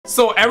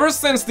So ever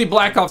since the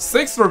Black Ops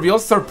 6 reveal,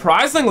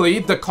 surprisingly,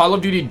 the Call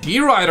of Duty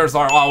D-Riders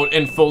are out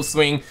in full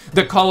swing.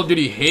 The Call of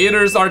Duty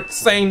haters are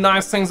saying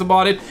nice things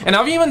about it. And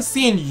I've even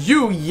seen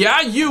you,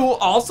 yeah, you,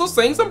 also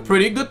saying some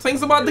pretty good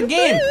things about the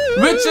game.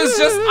 Which is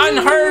just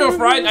unheard of,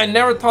 right? I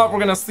never thought we're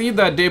gonna see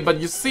that day,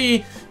 but you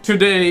see,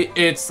 today,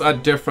 it's a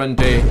different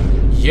day.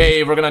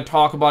 Yay, we're gonna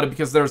talk about it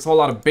because there's a whole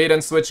lot of bait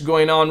and switch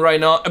going on right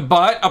now.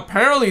 But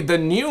apparently the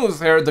news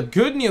here, the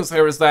good news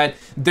here is that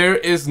there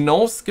is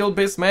no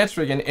skill-based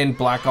matchmaking in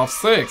Black Ops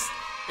 6.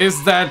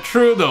 Is that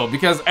true though?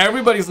 Because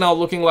everybody's now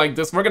looking like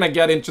this. We're gonna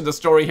get into the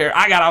story here.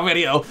 I got a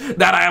video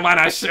that I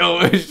wanna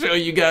show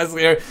you guys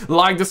here.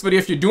 Like this video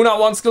if you do not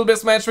want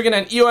skill-based matchmaking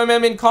and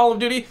EOMM in Call of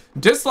Duty.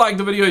 Dislike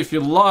the video if you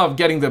love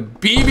getting the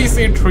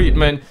BBC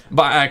treatment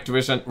by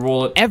Activision.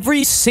 Roll it.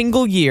 Every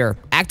single year,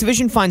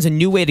 Activision finds a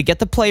new way to get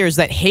the players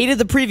that hated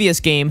the previous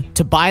game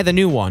to buy the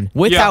new one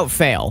without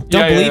fail.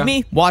 Don't believe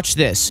me? Watch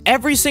this.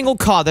 Every single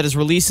COD that is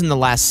released in the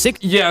last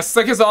 6 Yeah,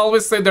 SKizzle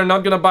always say they're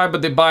not gonna buy,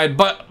 but they buy it.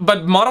 But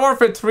Modern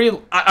Warfare 3,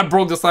 I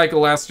broke the cycle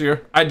last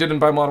year. I didn't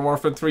buy Modern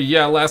Warfare 3.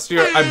 Yeah, last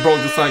year I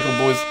broke the cycle,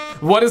 boys.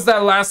 What is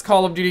that last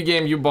Call of Duty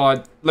game you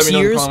bought? Let me know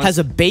in the comments. has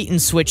a bait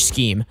and switch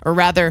scheme, or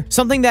rather,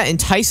 something that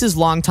entices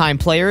longtime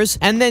players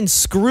and then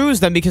screws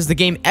them because the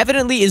game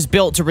evidently is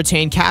built to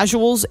retain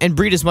casuals and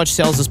breed as much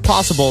sales as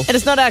possible, and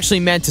it's not actually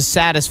meant to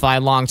satisfy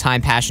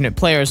longtime passionate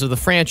players of the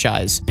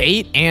franchise.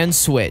 Bait and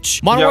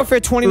switch. Modern Warfare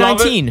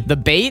 2019. The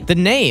bait, the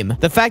name,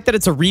 the fact that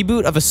it's a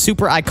reboot of a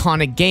super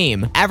iconic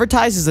game,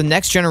 advertises the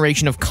next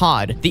generation of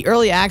COD, the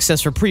early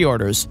access for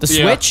pre-orders. The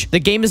switch, the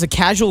game is a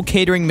casual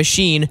catering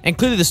machine, and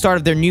clearly the start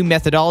of their new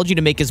methodology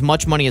to make as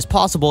much money as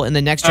possible in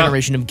the next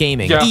generation of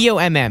gaming.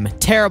 EOMM,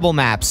 terrible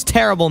maps,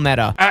 terrible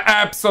meta.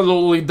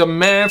 Absolutely, the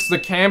maps, the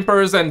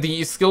campers, and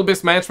the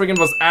skill-based matchmaking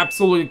was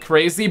absolutely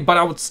crazy, but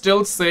I would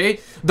still say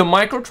the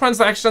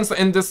microtransactions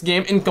in this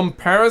game in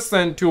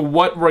comparison to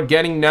what we're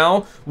getting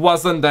now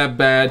wasn't that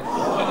bad.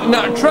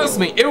 Now, trust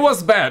me, it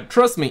was bad.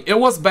 Trust me, it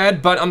was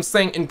bad, but I'm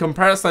saying in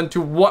comparison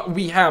to what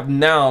we have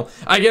now,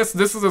 I guess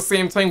this is the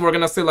same thing we're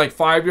gonna say like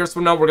 5 years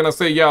from now. We're gonna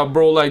say, yeah,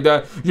 bro, like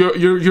that.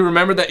 You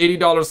remember the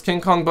 $80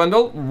 King Kong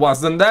bundle?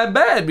 Wasn't that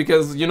bad,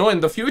 because you know, in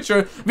the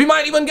future we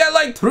might even get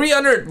like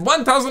 $300,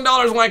 $1,000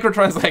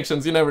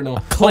 microtransactions. You never know.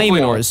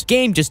 Claymores.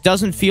 Game just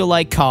doesn't feel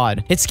like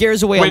COD. It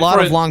scares away a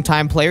lot of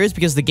longtime players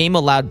because the game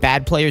allowed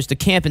bad players to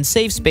camp in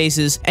safe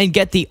spaces and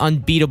get the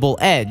unbeatable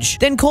edge.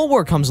 Then Cold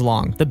War comes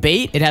along. The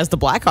bait, it has the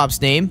Black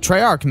Ops name.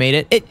 Treyarch made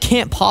it. It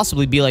can't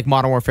possibly be like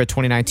Modern Warfare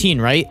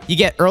 2019, right? You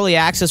get early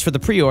access for the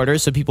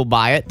pre-orders so people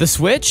buy it. The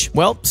switch,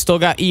 well, still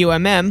got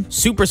EOMM,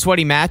 super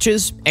sweaty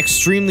matches,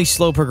 extremely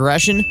slow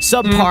progression,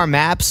 subpar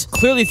maps.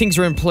 Clearly things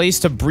are in place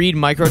to breed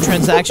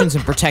microtransactions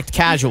and protect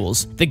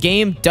casuals. The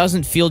game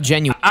doesn't feel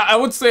genuine. I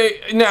would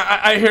say, nah,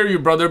 I hear you,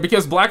 brother,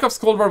 because Black Ops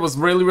Cold War was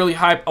really, really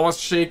hype. I was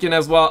shaking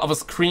as well. I was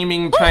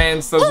screaming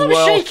pants as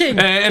well. Shaking.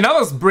 And I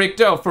was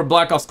bricked up for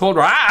Black Ops Cold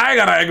War. I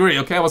gotta agree,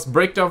 okay? I was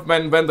bricked up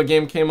when the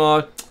game came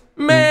out.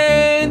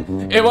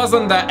 Man, it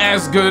wasn't that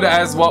as good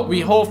as what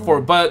we hoped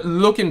for, but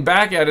looking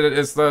back at it,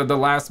 it's the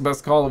last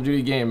best Call of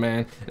Duty game,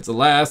 man. It's the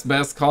last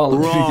best Call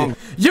of Duty game.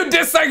 You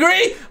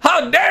disagree?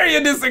 How dare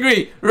you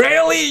disagree?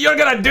 Really? You're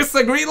gonna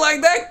disagree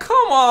like that?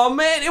 Come on,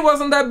 man. It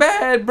wasn't that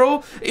bad,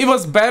 bro. It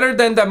was better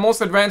than the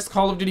most advanced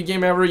Call of Duty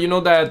game ever. You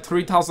know, that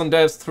 3,000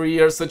 deaths,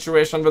 3-year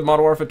situation with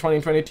Modern Warfare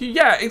 2022?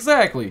 Yeah,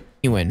 exactly.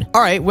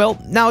 Alright, well,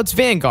 now it's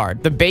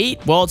Vanguard. The bait,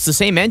 well, it's the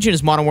same engine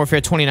as Modern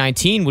Warfare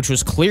 2019, which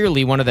was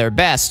clearly one of their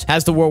best.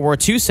 Has the World War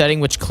II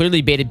setting, which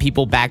clearly baited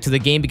people back to the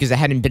game because it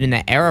hadn't been in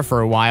that era for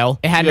a while.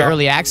 It had an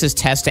early access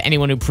test to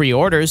anyone who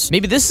pre-orders.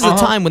 Maybe this is a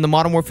time when the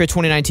Modern Warfare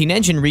 2019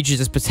 engine reaches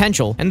its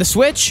potential. And the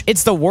switch,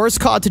 it's the worst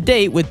COD to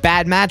date with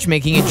bad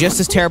matchmaking and just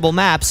as terrible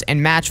maps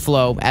and match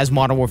flow as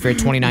Modern Warfare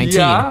 2019.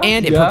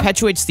 And it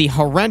perpetuates the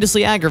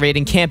horrendously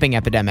aggravating camping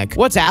epidemic.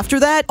 What's after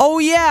that? Oh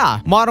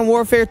yeah, Modern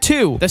Warfare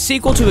 2, the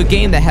sequel to a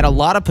game that had a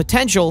lot of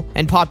potential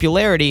and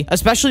popularity,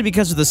 especially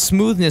because of the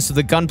smoothness of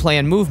the gunplay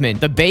and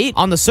movement. The bait,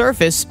 on the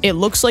surface, it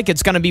looks like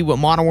it's gonna be what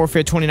Modern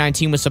Warfare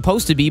 2019 was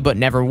supposed to be, but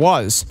never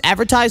was.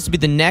 Advertised to be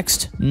the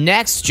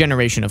next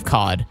generation of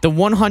COD. The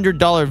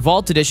 $100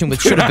 Vault Edition,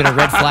 which should have been a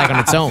red flag on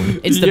its own.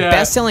 It's the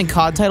best-selling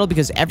COD title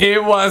because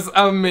it was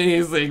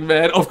amazing,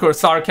 man. Of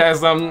course,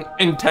 sarcasm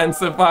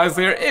intensifies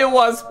here. It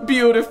was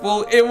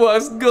beautiful. It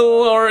was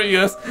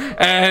glorious.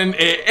 And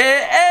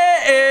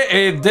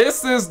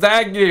this is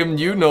that game,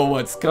 you know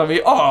what's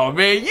coming. Oh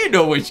man, you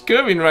know what's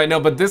coming right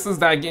now, but this is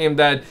that game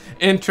that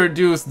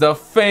introduced the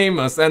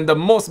famous and the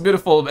most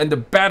beautiful and the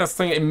baddest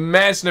thing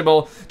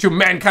imaginable to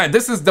mankind.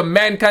 This is the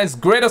mankind's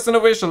greatest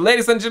innovation.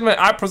 Ladies and gentlemen,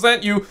 I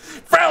present you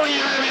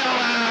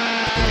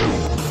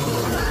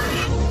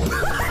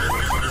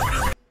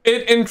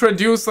it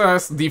introduced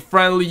us the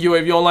friendly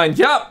UAV online.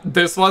 Yep,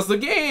 this was the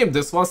game.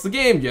 This was the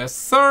game. Yes,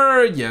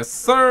 sir. Yes,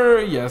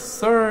 sir. Yes,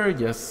 sir.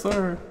 Yes,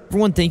 sir.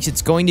 Everyone thinks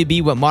it's going to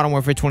be what Modern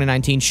Warfare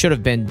 2019 should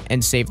have been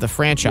and save the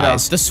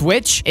franchise. Yeah. The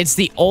Switch, it's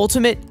the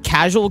ultimate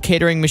casual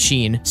catering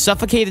machine.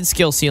 Suffocated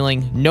skill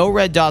ceiling, no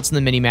red dots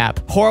in the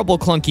minimap, horrible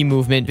clunky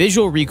movement,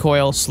 visual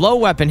recoil, slow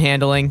weapon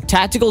handling,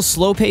 tactical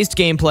slow-paced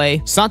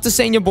gameplay,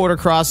 Santaseña border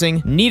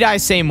crossing. Need I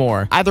say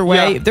more? Either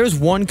way, if there's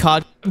one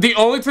COD... The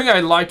only thing I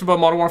liked about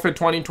Modern Warfare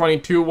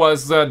 2022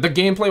 was the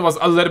gameplay was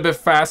a little bit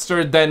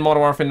faster than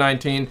Modern Warfare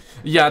 19.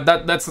 Yeah,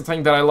 that's the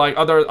thing that I like.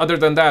 Other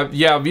than that,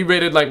 yeah, we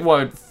waited like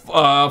what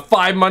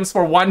 5 months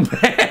for one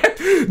map.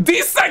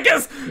 These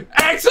suckers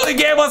actually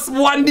gave us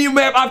one new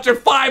map after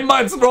 5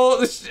 months,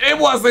 bro. It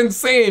was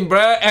insane,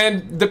 bruh.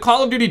 And the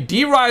Call of Duty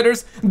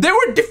D-Riders, they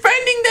were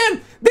defending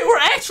them. They were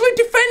actually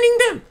defending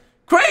them.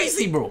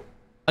 Crazy, bro.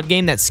 A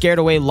game that scared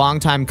away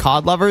longtime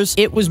COD lovers,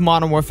 it was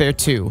Modern Warfare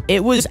 2.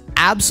 It was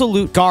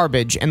absolute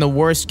garbage and the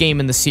worst game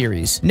in the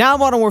series. Now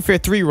Modern Warfare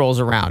 3 rolls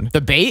around.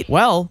 The bait?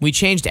 Well, we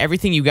changed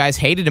everything you guys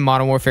hated in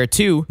Modern Warfare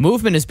 2.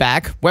 Movement is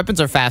back, weapons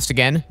are fast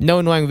again, no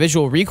annoying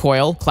visual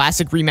recoil,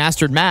 classic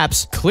remastered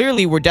maps.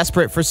 Clearly, we're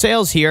desperate for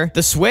sales here.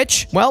 The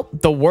Switch? Well,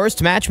 the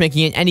worst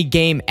matchmaking in any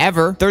game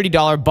ever.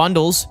 $30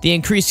 bundles. The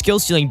increased skill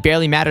ceiling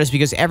barely matters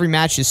because every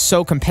match is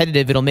so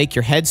competitive it'll make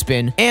your head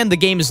spin. And the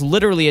game is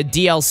literally a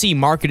DLC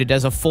marketed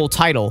as a full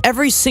title.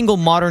 Every single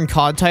modern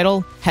COD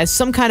title has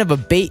some kind of a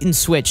bait and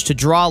switch to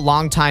draw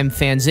longtime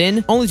fans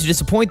in, only to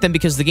disappoint them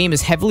because the game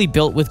is heavily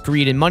built with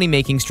greed and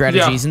money-making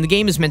strategies, and the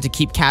game is meant to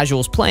keep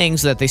casuals playing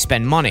so that they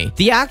spend money.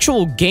 The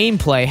actual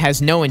gameplay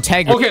has no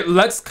integrity. Okay,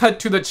 let's cut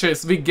to the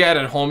chase. We get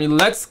it, homie.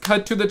 Let's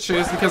cut to the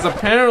chase because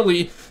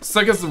apparently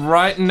suckers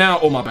right now...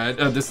 Oh, my bad.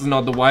 This is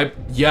not the vibe.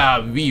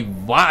 Yeah, we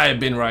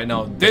vibing right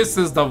now. This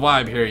is the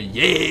vibe here.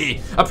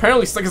 Yay!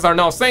 Apparently, suckers are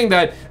now saying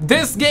that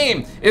this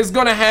game is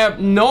gonna have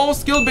no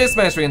skill-based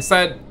matchmaking.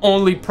 Instead,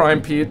 only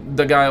Prime Pete,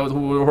 the guy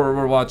who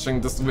we're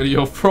watching this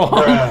video from.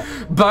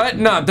 But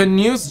nah, the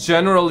news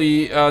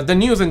generally, the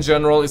news in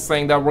general is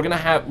saying that we're gonna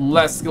have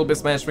less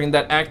skill-based matchmaking,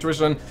 that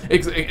Activision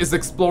is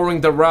exploring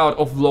the route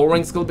of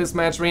lowering skill-based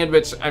matchmaking,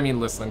 which, I mean,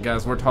 listen,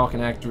 guys, we're talking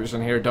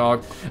Activision here,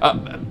 dog.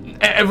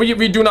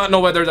 We do not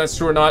know whether that's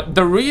true or not.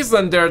 The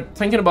reason they're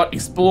thinking about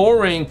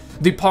exploring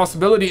the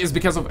possibility is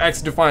because of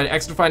XDefiant.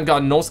 XDefiant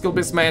got no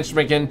skill-based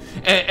matchmaking,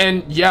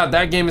 and yeah,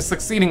 that game is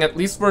succeeding, at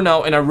least for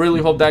now, and I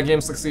really hope that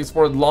game succeeds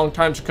for a long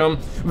time to come.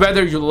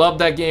 Whether you love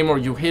that game or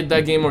you hate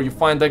that game or you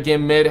find that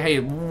game mid, hey,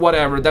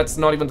 whatever, that's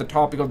not even the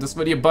topic of this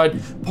video. But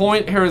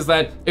point here is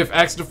that if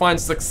XDefiant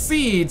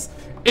succeeds,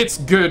 it's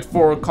good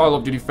for Call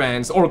of Duty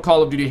fans or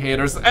Call of Duty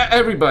haters,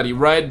 everybody,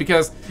 right?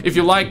 Because if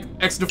you like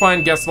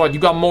XDefiant, guess what? You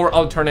got more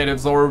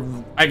alternatives, or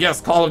I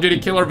guess Call of Duty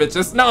killer, which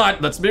is not,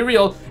 let's be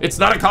real, it's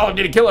not a Call of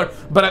Duty killer,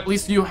 but at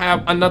least you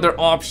have another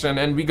option,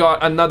 and we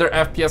got another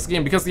FPS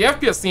game, because the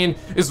FPS scene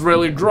is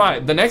really dry.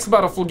 The next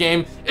Battlefield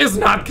game is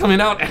not coming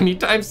out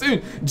anytime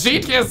soon.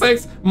 GTA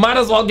 6 might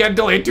as well get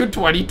delayed to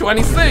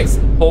 2026.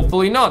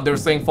 Hopefully not. They're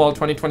saying fall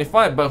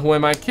 2025, but who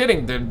am I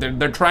kidding?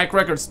 Their track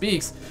record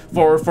speaks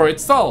for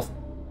itself.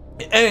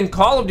 And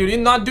Call of Duty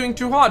not doing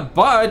too hot,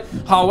 but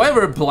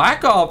however,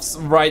 Black Ops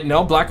right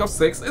now, Black Ops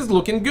 6 is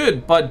looking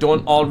good, but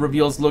don't all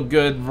reveals look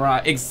good?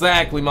 Right,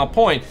 exactly my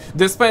point.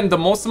 They spend the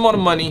most amount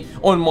of money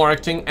on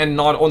marketing and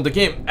not on the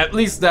game. At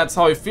least that's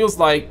how it feels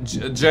like.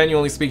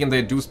 Genuinely speaking,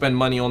 they do spend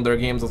money on their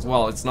games as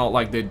well. It's not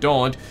like they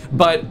don't,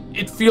 but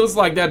it feels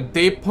like that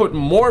they put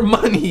more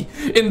money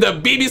in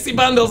the BBC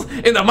bundles,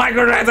 in the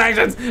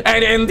microtransactions,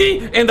 and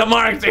in the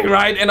marketing,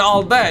 right, and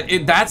all that.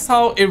 That's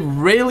how it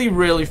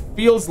really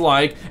feels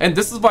like. And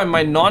this is why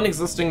my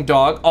non-existing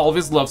dog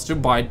always loves to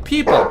bite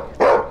people.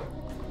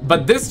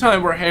 But this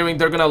time we're hearing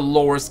they're gonna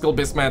lower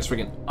skill-based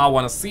matchmaking. I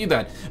want to see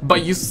that.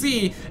 But you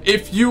see,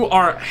 if you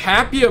are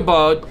happy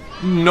about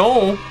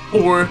no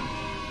or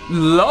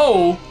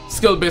low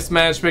skill-based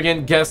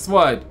matchmaking, guess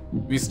what?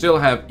 We still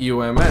have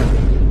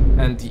EUMM.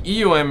 And the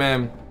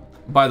EUMM,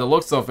 by the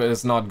looks of it,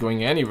 is not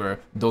going anywhere.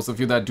 Those of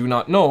you that do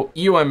not know,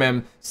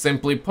 EUMM,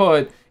 simply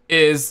put,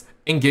 is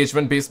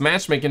engagement-based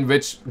matchmaking,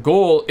 which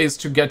goal is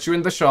to get you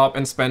in the shop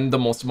and spend the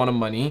most amount of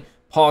money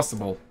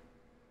possible.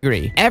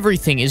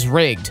 Everything is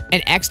rigged,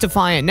 and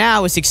XDefiant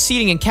now is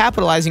succeeding in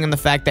capitalizing on the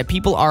fact that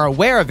people are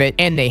aware of it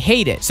and they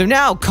hate it. So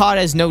now COD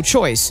has no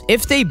choice.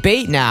 If they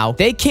bait now,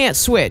 they can't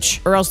switch,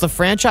 or else the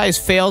franchise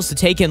fails to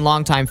take in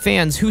longtime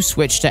fans who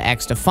switch to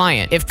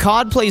XDefiant. If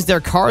COD plays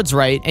their cards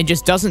right and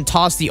just doesn't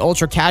toss the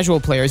ultra-casual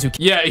players who...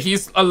 Yeah,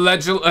 he's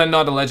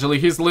not allegedly,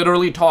 he's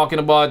literally talking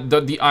about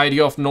the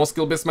idea of no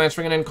skill-based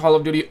matchmaking in Call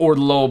of Duty or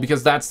low,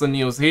 because that's the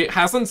news. He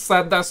hasn't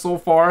said that so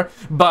far,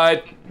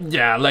 but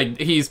yeah, like,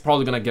 he's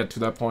probably gonna get to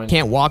that point.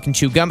 Can't walk and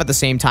chew gum at the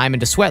same time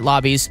into sweat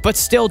lobbies, but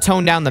still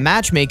tone down the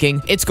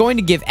matchmaking, it's going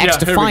to give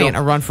XDefiant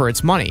a run for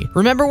its money.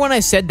 Remember when I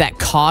said that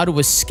COD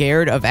was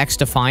scared of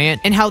XDefiant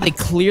and how they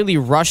clearly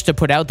rushed to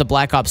put out the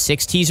Black Ops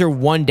 6 teaser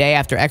one day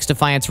after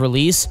XDefiant's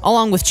release,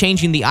 along with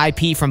changing the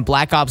IP from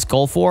Black Ops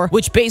Gulf War,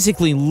 which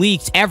basically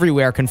leaked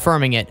everywhere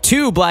confirming it,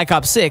 to Black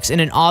Ops 6 in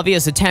an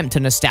obvious attempt to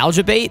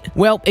nostalgia bait?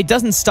 Well, it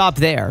doesn't stop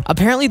there.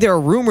 Apparently there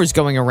are rumors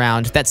going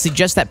around that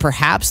suggest that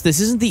perhaps this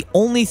isn't the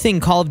only thing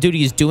Call of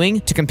Duty is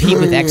doing to compete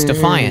with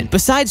XDefiant.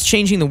 Besides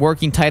changing the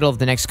working title of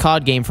the next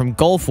COD game from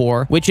Gulf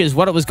War, which is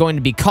what it was going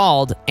to be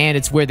called, and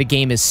it's where the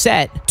game is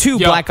set, to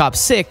Black Ops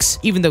 6,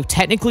 even though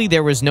technically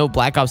there was no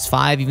Black Ops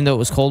 5, even though it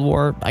was Cold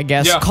War, I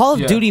guess. Call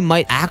of Duty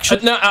might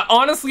actually...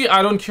 honestly,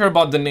 I don't care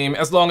about the name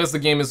as long as the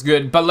game is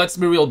good, but let's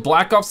be real,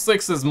 Black Ops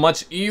 6 is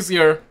much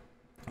easier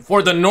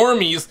for the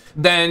normies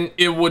than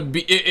it would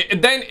be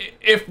then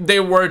if they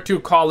were to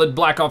call it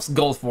Black Ops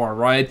Gulf War,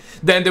 right?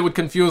 Then they would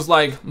confuse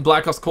like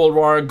Black Ops Cold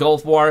War,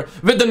 Gulf War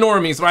with the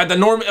normies, right?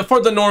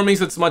 For the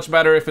normies, it's much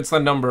better if it's a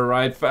number,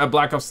 right?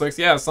 Black Ops 6,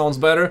 yeah, sounds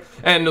better,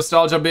 and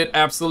nostalgia bit,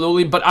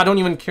 absolutely, but I don't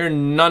even care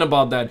none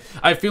about that.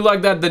 I feel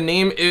like that the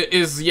name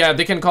is yeah,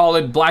 they can call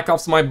it Black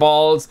Ops My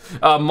Balls,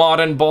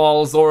 Modern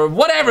Balls, or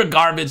whatever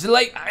garbage.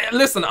 Like,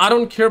 listen, I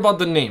don't care about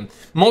the name.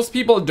 Most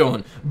people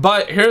don't,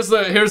 but here's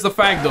the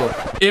fact though.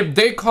 If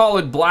they call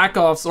it Black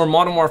Ops or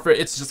Modern Warfare,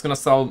 it's just gonna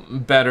sell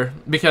better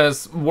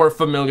because we're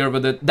familiar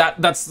with it.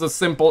 That's the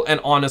simple and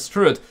honest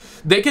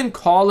truth. They can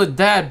call it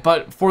that,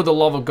 but for the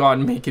love of God,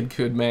 make it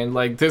good, man.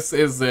 Like, this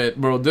is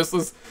it, bro. This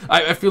is,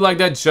 I feel like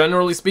that,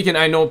 generally speaking,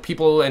 I know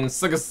people and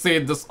SKizzle say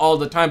this all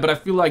the time, but I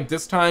feel like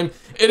this time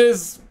it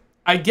is,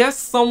 I guess,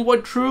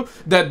 somewhat true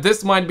that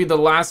this might be the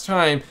last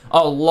time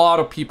a lot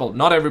of people,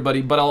 not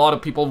everybody, but a lot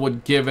of people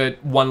would give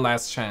it one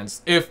last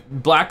chance. If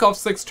Black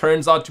Ops 6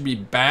 turns out to be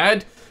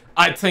bad,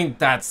 I think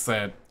that's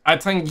it. I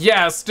think,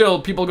 yeah, still,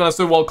 people gonna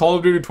say, well, Call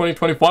of Duty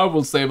 2025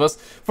 will save us.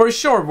 For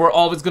sure, we're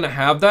always gonna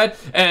have that,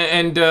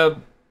 and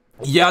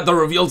yeah, the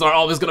reveals are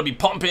always gonna be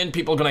pumping,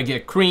 people gonna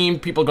get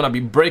creamed, people gonna be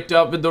bricked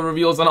up with the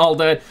reveals and all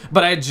that,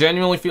 but I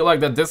genuinely feel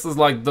like that this is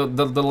like the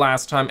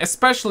last time,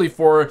 especially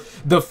for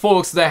the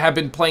folks that have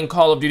been playing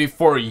Call of Duty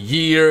for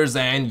years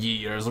and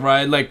years,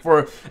 right? Like,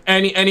 for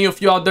any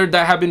of you out there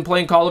that have been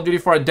playing Call of Duty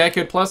for a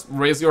decade plus,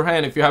 raise your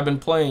hand if you have been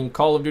playing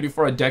Call of Duty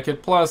for a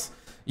decade plus.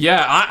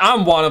 Yeah,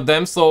 I'm one of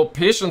them, so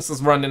patience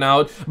is running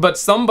out. But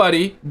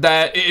somebody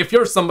that, if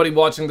you're somebody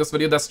watching this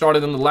video that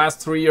started in the last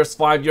 3 years,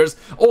 5 years,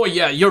 oh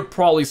yeah, you're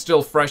probably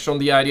still fresh on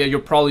the idea, you're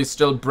probably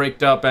still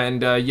bricked up,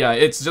 and yeah,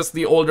 it's just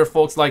the older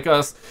folks like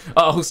us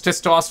whose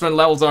testosterone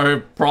levels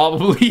are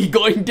probably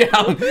going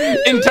down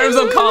in terms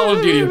of Call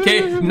of Duty,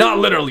 okay? Not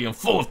literally, I'm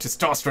full of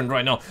testosterone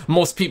right now.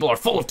 Most people are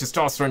full of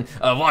testosterone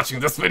watching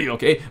this video,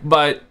 okay?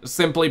 But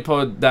simply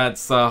put,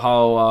 that's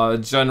how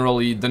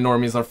generally the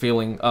normies are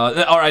feeling,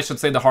 or I should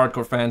say the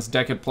hardcore fans,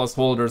 decade plus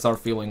holders, are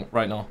feeling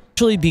right now.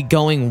 Be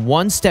going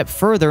one step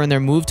further in their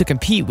move to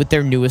compete with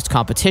their newest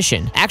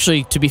competition.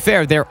 Actually, to be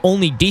fair, their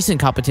only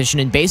decent competition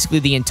in basically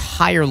the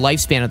entire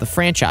lifespan of the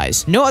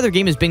franchise. No other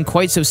game has been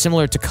quite so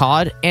similar to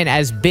COD and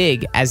as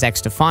big as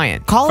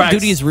XDefiant. Call of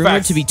Duty is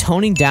rumored to be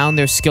toning down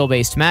their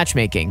skill-based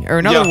matchmaking, or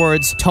in other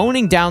words,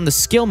 toning down the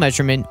skill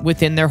measurement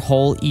within their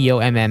whole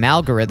EOMM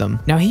algorithm.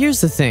 Now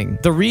here's the thing,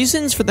 the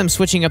reasons for them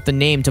switching up the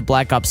name to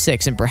Black Ops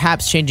 6 and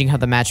perhaps changing how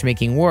the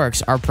matchmaking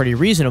works are pretty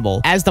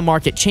reasonable. As the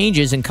market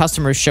changes and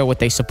customers show what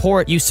they support,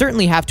 you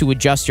certainly have to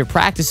adjust your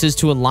practices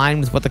to align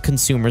with what the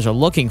consumers are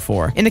looking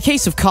for. In the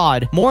case of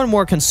COD, more and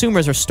more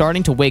consumers are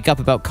starting to wake up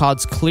about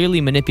COD's clearly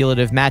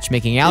manipulative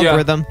matchmaking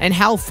algorithm and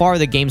how far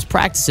the game's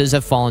practices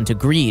have fallen to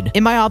greed.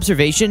 In my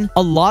observation,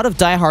 a lot of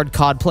diehard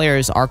COD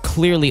players are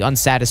clearly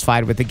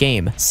unsatisfied with the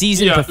game.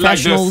 Seasoned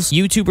professionals,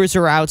 YouTubers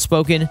who are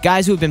outspoken,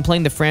 guys who have been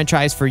playing the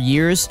franchise for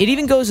years. It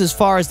even goes as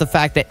far as the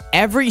fact that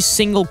every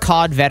single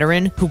COD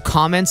veteran who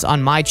comments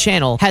on my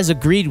channel has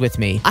agreed with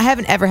me. I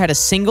haven't ever had a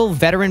single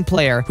veteran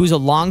player who's a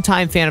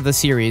longtime fan of the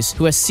series,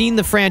 who has seen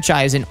the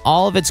franchise in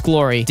all of its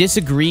glory,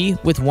 disagree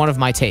with one of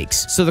my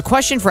takes. So the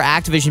question for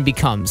Activision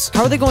becomes,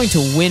 how are they going to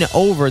win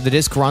over the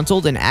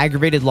disgruntled and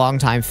aggravated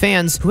longtime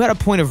fans who had a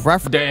point of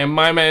reference? Damn,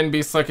 my man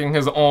be sucking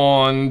his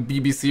own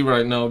BBC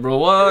right now, bro.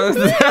 What?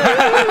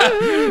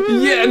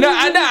 Yeah,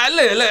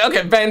 nah,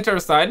 okay, banter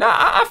aside, nah,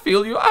 I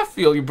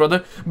feel you,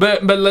 brother.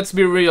 But let's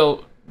be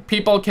real.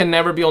 People can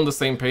never be on the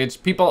same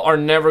page. People are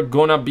never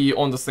gonna be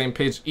on the same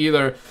page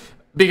either.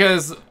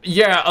 Because,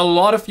 yeah, a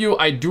lot of you,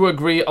 I do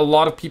agree, a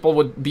lot of people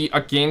would be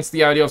against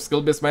the idea of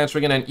skill-based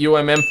matchmaking and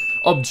EOMM.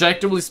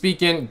 Objectively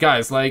speaking,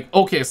 guys, like,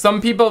 okay, some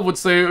people would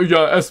say,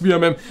 yeah,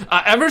 SBMM.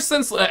 Ever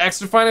since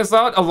XDefiant is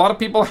out, a lot of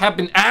people have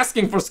been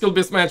asking for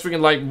skill-based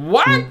matchmaking, like,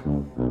 what?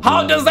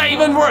 How does that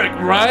even work,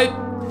 right?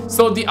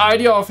 So the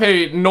idea of,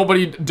 hey,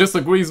 nobody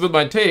disagrees with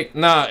my take,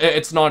 nah,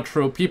 it's not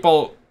true.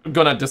 People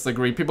gonna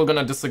disagree. People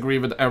gonna disagree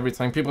with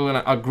everything. People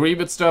gonna agree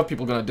with stuff.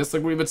 People gonna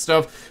disagree with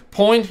stuff.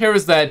 Point here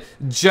is that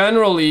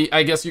generally,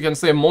 I guess you can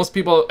say most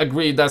people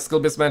agree that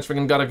skill-based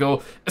matchmaking gotta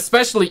go,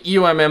 especially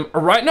EOMM.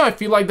 Right now, I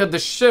feel like that the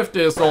shift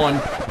is on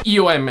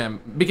EOMM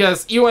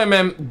because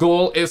EOMM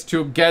goal is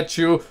to get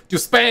you to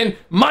spend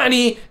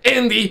money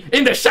in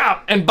the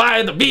shop and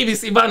buy the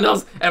BBC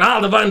bundles and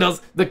all the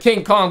bundles, the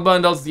King Kong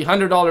bundles, the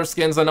 $100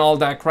 skins and all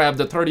that crap,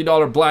 the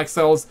 $30 black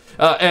cells,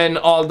 and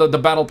all the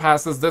battle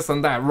passes, this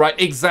and that, right?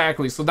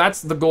 Exactly. So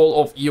that's the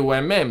goal of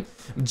EOMM.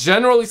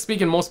 Generally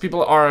speaking, most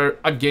people are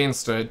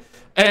against it.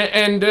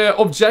 And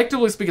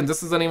objectively speaking,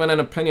 this isn't even an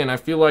opinion. I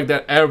feel like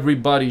that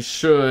everybody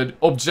should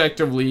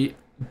objectively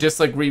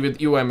disagree with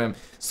EOMM.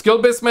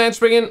 Skill-based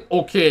matchmaking,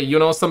 okay, you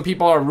know, some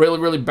people are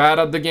really bad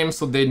at the game,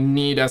 so they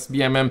need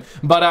SBMM.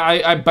 But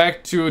I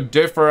beg to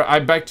differ. I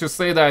beg to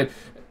say that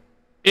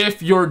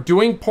if you're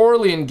doing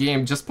poorly in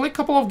game, just play a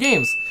couple of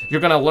games. You're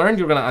gonna learn,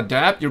 you're gonna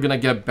adapt, you're gonna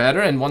get better,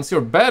 and once you're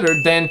better,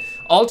 then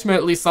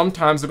ultimately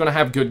sometimes you're gonna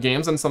have good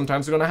games and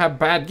sometimes you're gonna have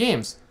bad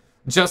games.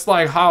 Just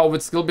like how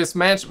with skill-based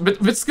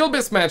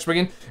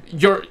matchmaking,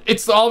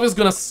 it's always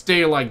gonna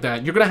stay like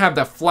that. You're gonna have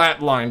that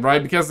flat line,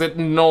 right? Because it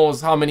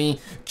knows how many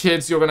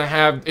kids you're gonna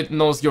have. It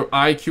knows your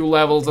IQ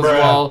levels as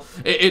well.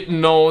 It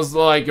knows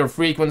like your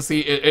frequency.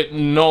 It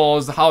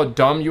knows how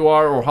dumb you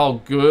are or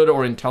how good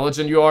or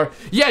intelligent you are.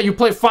 Yeah, you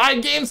play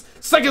 5 games,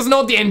 suckers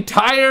know the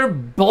entire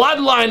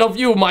bloodline of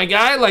you, my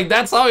guy. Like,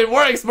 that's how it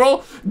works,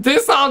 bro.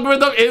 This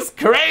algorithm is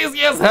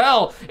crazy as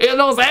hell. It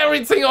knows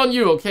everything on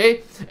you,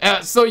 okay?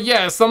 So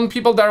yeah, some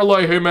people that are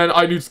like, hey man,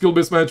 I need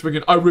skill-based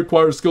matchmaking, I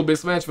require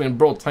skill-based matchmaking.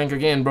 Bro, think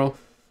again, bro.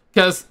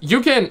 Because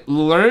you can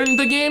learn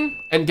the game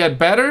and get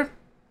better.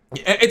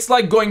 It's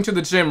like going to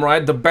the gym,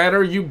 right? The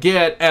better you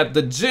get at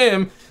the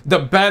gym, the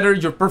better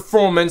your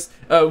performance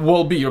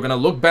will be. You're gonna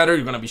look better,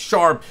 you're gonna be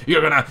sharp,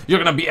 you're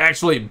gonna be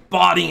actually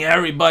bodying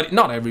everybody.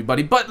 Not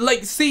everybody, but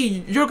like,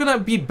 see, you're gonna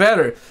be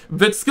better.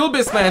 With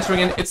skill-based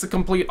matchmaking, it's a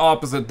complete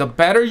opposite. The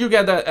better you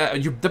get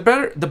at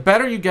the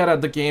better you get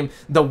at the game,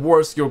 the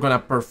worse you're gonna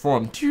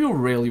perform. Do you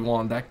really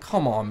want that?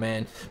 Come on,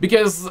 man.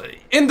 Because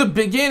in the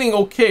beginning,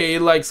 okay,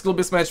 like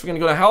skill-based matchmaking is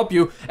gonna help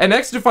you, and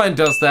XDefiant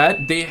does that.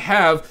 They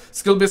have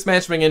skill-based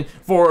matchmaking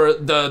for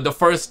the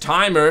first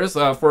timers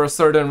for a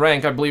certain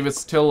rank. I believe it's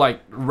still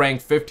like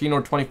rank 15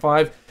 or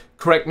 25.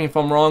 Correct me if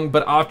I'm wrong,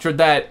 but after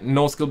that,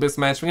 no skill-based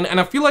matchmaking. And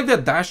I feel like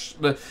that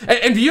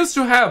and we used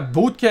to have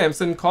boot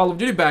camps in Call of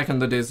Duty back in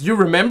the days. You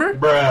remember?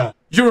 Bruh.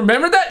 You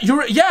remember that?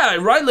 Yeah,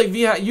 right. Like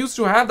we used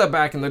to have that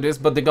back in the days,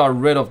 but they got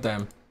rid of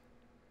them.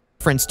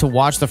 To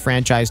watch the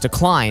franchise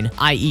decline,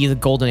 i.e. the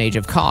golden age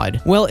of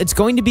COD? Well, it's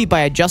going to be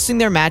by adjusting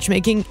their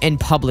matchmaking and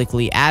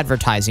publicly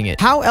advertising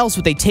it. How else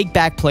would they take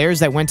back players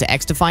that went to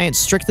XDefiant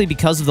strictly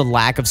because of the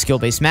lack of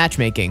skill-based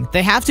matchmaking?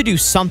 They have to do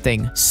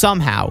something,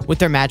 somehow, with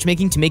their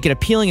matchmaking to make it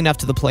appealing enough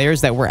to the players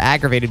that were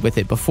aggravated with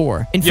it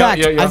before. In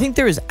fact, I think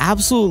there is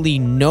absolutely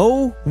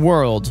no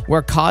world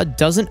where COD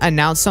doesn't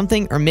announce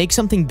something or make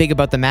something big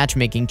about the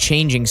matchmaking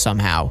changing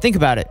somehow. Think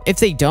about it. If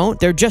they don't,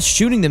 they're just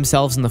shooting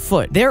themselves in the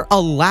foot. They're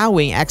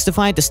allowing XDefiant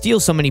to steal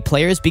so many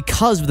players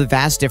because of the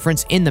vast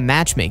difference in the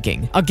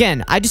matchmaking.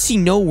 Again, I just see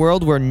no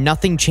world where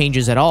nothing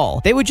changes at all.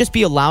 They would just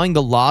be allowing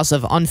the loss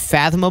of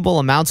unfathomable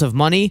amounts of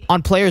money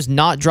on players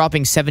not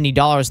dropping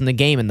 $70 in the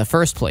game in the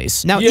first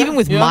place. Now, even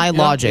with my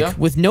logic,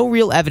 with no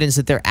real evidence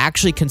that they're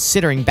actually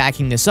considering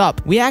backing this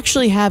up, we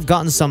actually have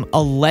gotten some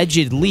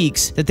alleged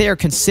leaks that they are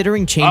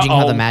considering changing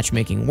how the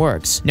matchmaking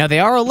works. Now, they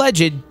are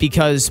alleged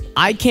because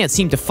I can't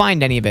seem to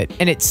find any of it,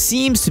 and it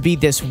seems to be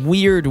this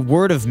weird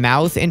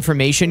word-of-mouth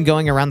information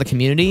going around the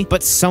community,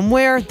 but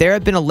somewhere there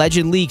have been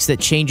alleged leaks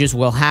that changes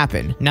will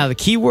happen. Now, the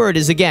key word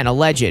is, again,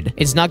 alleged.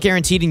 It's not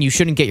guaranteed and you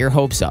shouldn't get your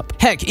hopes up.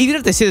 Heck, even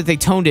if they say that they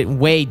toned it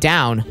way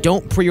down,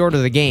 don't pre-order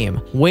the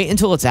game. Wait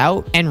until it's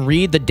out and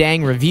read the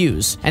dang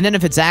reviews. And then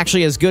if it's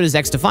actually as good as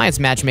XDefiant's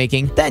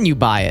matchmaking, then you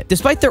buy it.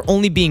 Despite there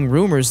only being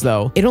rumors,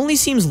 though, it only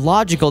seems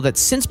logical that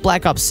since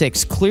Black Ops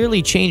 6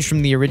 clearly changed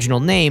from the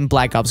original name,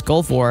 Black Ops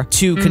Gulf War,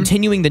 to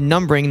continuing the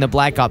numbering in the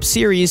Black Ops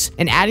series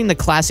and adding the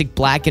classic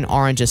black and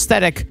orange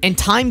aesthetic, and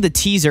timed the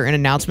teaser and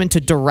announcement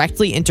to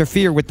directly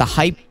interfere with the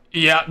hype.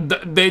 Yeah,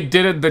 they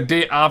did it the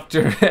day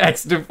after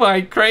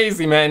XDefiant.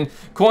 Crazy, man.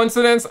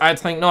 Coincidence? I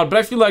think not, but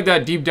I feel like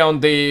that deep down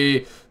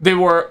they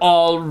were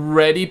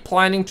already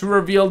planning to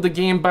reveal the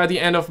game by the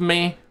end of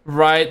May.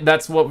 Right,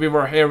 that's what we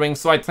were hearing,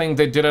 so I think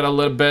they did it a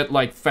little bit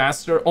like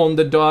faster on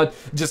the dot,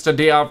 just a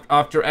day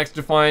after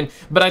XDefiant,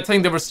 but I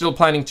think they were still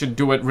planning to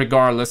do it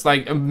regardless.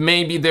 Like,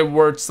 maybe they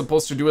were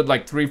supposed to do it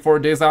like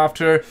 3-4 days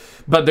after,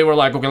 but they were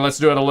like, okay, let's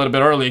do it a little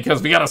bit early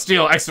because we gotta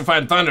steal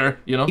XDefiant Thunder,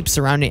 you know?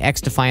 Surrounding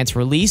XDefiant's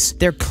release,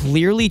 they're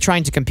clearly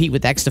trying to compete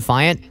with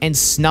XDefiant and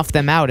snuff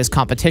them out as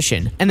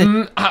competition. And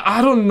then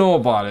I don't know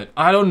about it.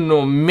 I don't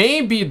know.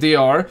 Maybe they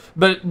are,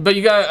 but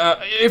you got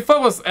if I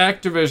was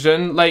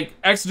Activision, like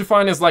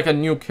XDefiant is is like a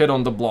new kid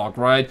on the block,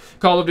 right?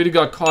 Call of Duty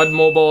got COD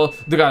Mobile,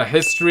 they got a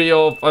history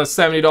of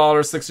 $70,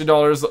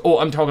 $60. Oh,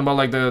 I'm talking about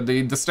like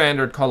the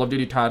standard Call of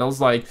Duty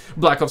titles like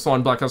Black Ops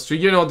 1, Black Ops 2,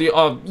 you know,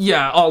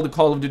 yeah, all the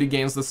Call of Duty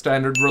games, the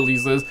standard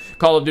releases,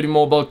 Call of Duty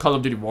Mobile, Call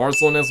of Duty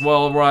Warzone as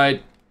well,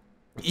 right?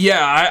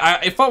 Yeah,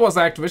 if I was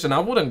Activision, I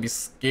wouldn't be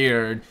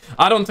scared.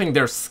 I don't think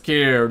they're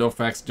scared of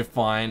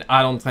XDefiant.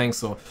 I don't think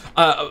so.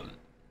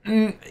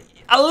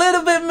 A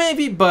little bit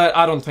maybe, but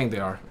I don't think they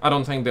are. I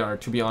don't think they are,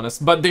 to be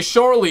honest. But they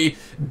surely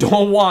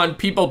don't want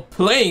people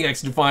playing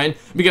XDefiant,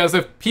 because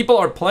if people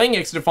are playing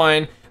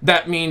XDefiant,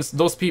 that means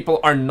those people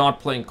are not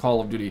playing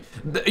Call of Duty.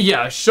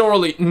 Yeah,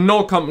 surely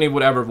no company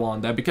would ever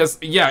want that, because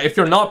yeah, if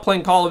you're not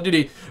playing Call of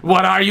Duty,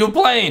 what are you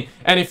playing?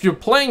 And if you're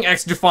playing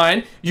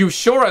XDefiant, you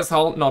sure as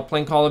hell not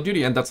playing Call of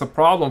Duty, and that's a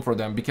problem for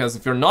them, because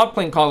if you're not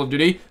playing Call of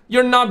Duty,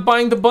 you're not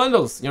buying the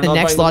bundles. You're the not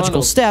next buying the logical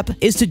bundles. step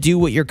is to do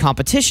what your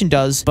competition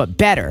does, but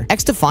better.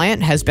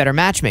 XDefiant has better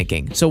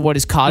matchmaking. So what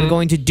is COD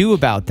going to do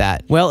about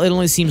that? Well, it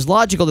only seems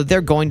logical that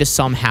they're going to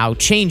somehow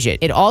change it.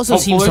 It also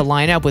seems to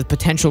line up with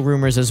potential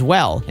rumors as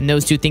well, and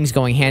those two things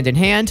going hand in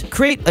hand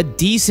create a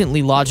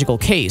decently logical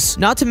case.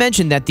 Not to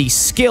mention that the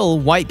skill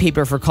white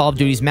paper for Call of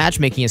Duty's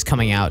matchmaking is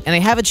coming out, and they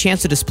have a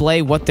chance to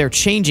display what they're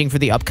changing for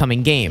the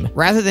upcoming game,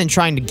 rather than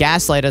trying to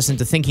gaslight us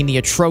into thinking the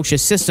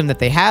atrocious system that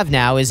they have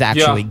now is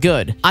actually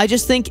good. I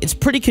just think it's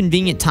pretty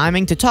convenient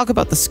timing to talk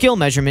about the skill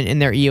measurement in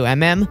their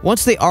EOMM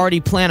once they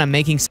already plan on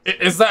making...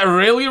 Is that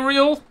really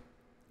real?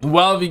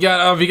 Well, we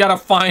gotta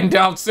find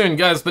out soon,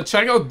 guys. But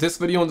check out this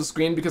video on the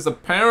screen, because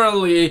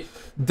apparently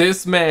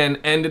this man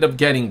ended up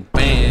getting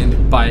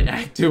banned by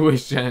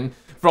Activision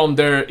from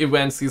their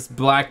events. He's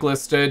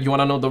blacklisted. You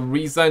wanna know the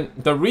reason?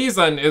 The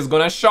reason is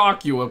gonna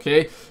shock you,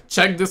 okay?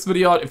 Check this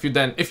video out. If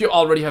you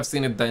already have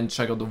seen it, then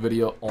check out the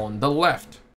video on the left.